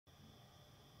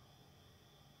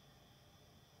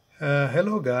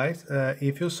Hello guys,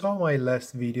 if you saw my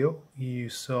last video, you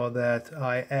saw that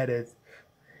I added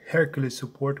Hercules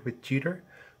support with jitter,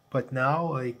 but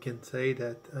now I can say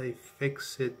that I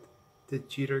fixed the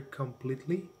jitter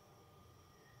completely.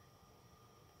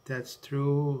 That's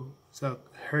true. It's a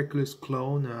Hercules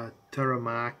clone, a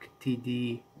Taramac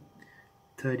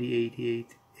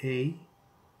TD3088A,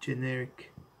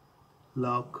 generic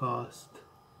low cost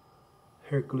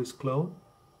Hercules clone,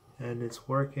 and it's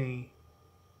working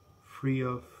free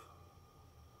of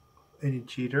any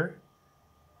jitter.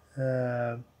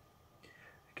 I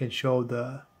can show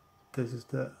this is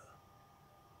the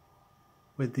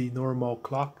with the normal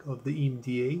clock of the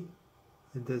EMDA,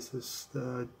 and this is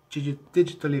the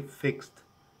digitally fixed.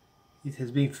 It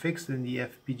has been fixed in the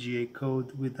Fpga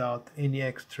code without any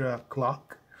extra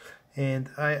clock. And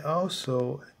I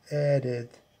also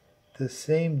added the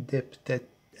same dip that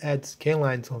adds scan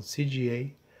lines on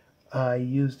CGA. I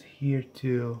used here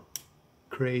to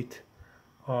create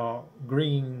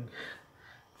green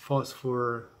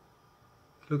phosphor.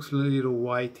 It looks a little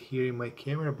white here in my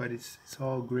camera, but it's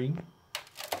all green.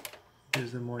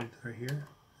 There's a monitor here.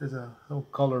 There's a no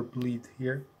color bleed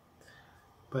here,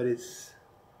 but it's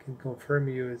can confirm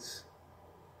you it's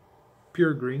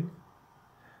pure green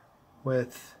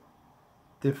with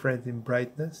different in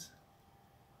brightness.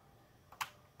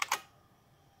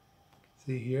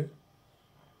 See here,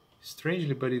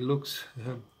 strangely, but it looks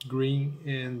green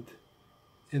and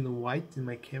white in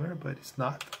my camera, but it's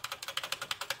not.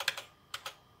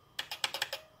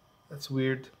 That's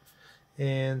weird.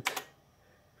 And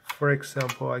for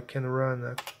example, I can run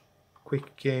a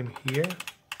quick game here.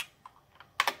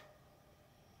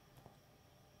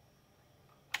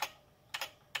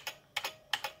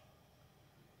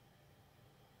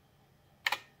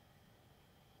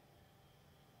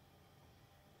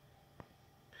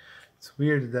 It's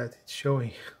weird that it's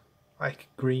showing like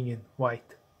green and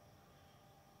white.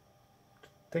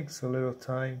 It takes a little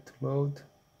time to load.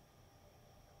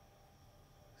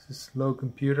 This is slow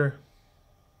computer.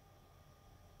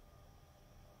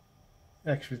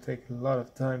 Actually take a lot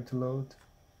of time to load.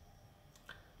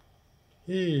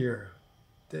 Here,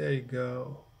 there you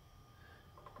go.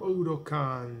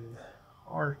 Budokan,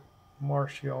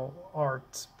 martial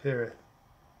art spirit.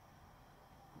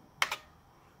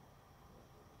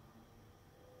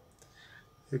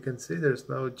 You can see there's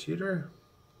no jitter.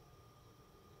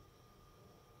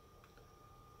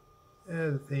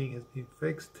 Everything has been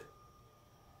fixed.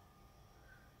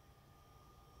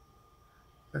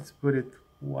 Let's put it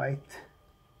white.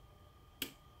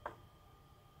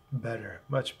 Better,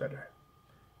 much better.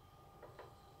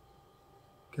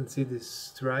 You can see the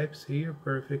stripes here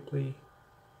perfectly.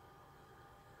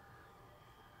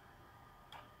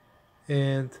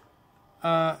 And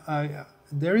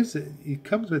it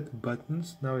comes with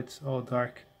buttons. Now it's all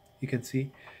dark, you can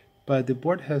see, but the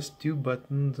board has two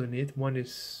buttons on it. One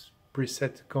is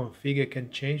preset config, I can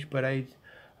change, but I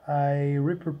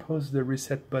repurposed the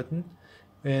reset button,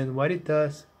 and what it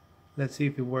does, let's see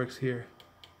if it works here.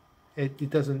 It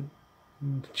doesn't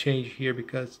change here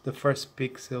because the first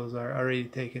pixels are already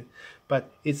taken,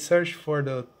 but it searched for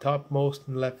the topmost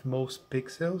and leftmost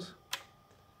pixels.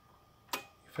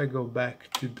 If I go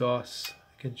back to DOS,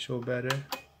 I can show better.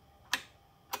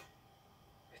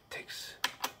 It takes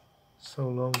so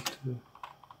long to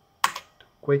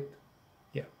quit.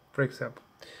 Yeah, for example,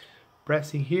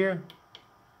 pressing here,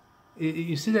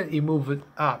 you see that it moved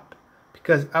up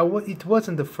because it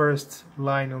wasn't the first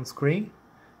line on screen,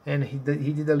 and he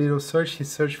did a little search. He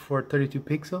searched for 32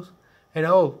 pixels, and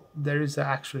oh, there is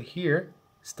actually here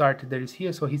start. There is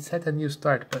here, so he set a new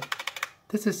start, but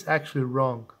this is actually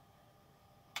wrong.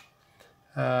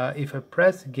 If I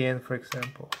press again, for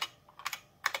example,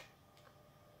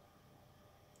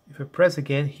 if I press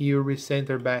again, he will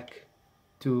recenter back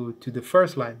to the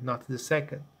first line, not the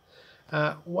second.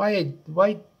 Why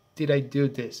did I do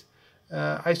this?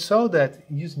 I saw that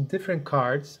using different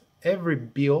cards, every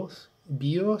BIOS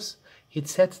it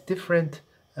sets different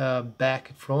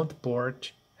back front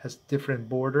board, has different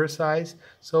border size,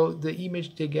 so the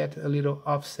image they get a little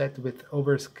offset with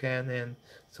overscan, and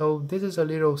so this is a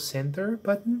little center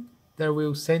button that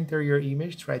will center your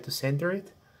image. Try to center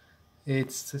it.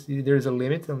 There's a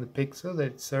limit on the pixel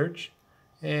that it search,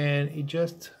 and it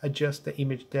just adjusts the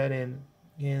image that, and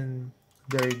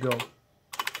there you go.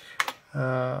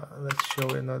 Let's show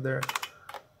another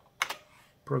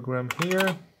program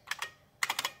here.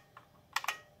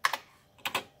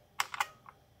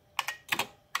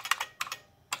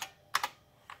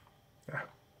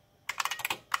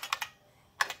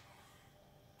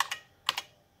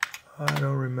 I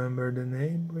don't remember the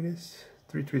name, but it's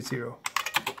 330.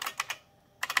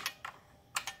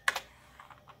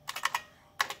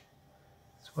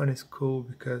 This one is cool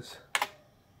because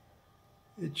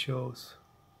it shows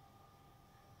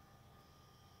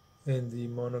in the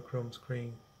monochrome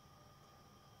screen.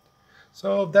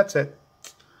 So that's it.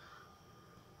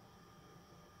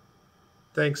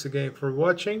 Thanks again for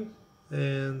watching,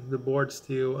 and the board's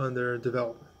still under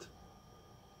development.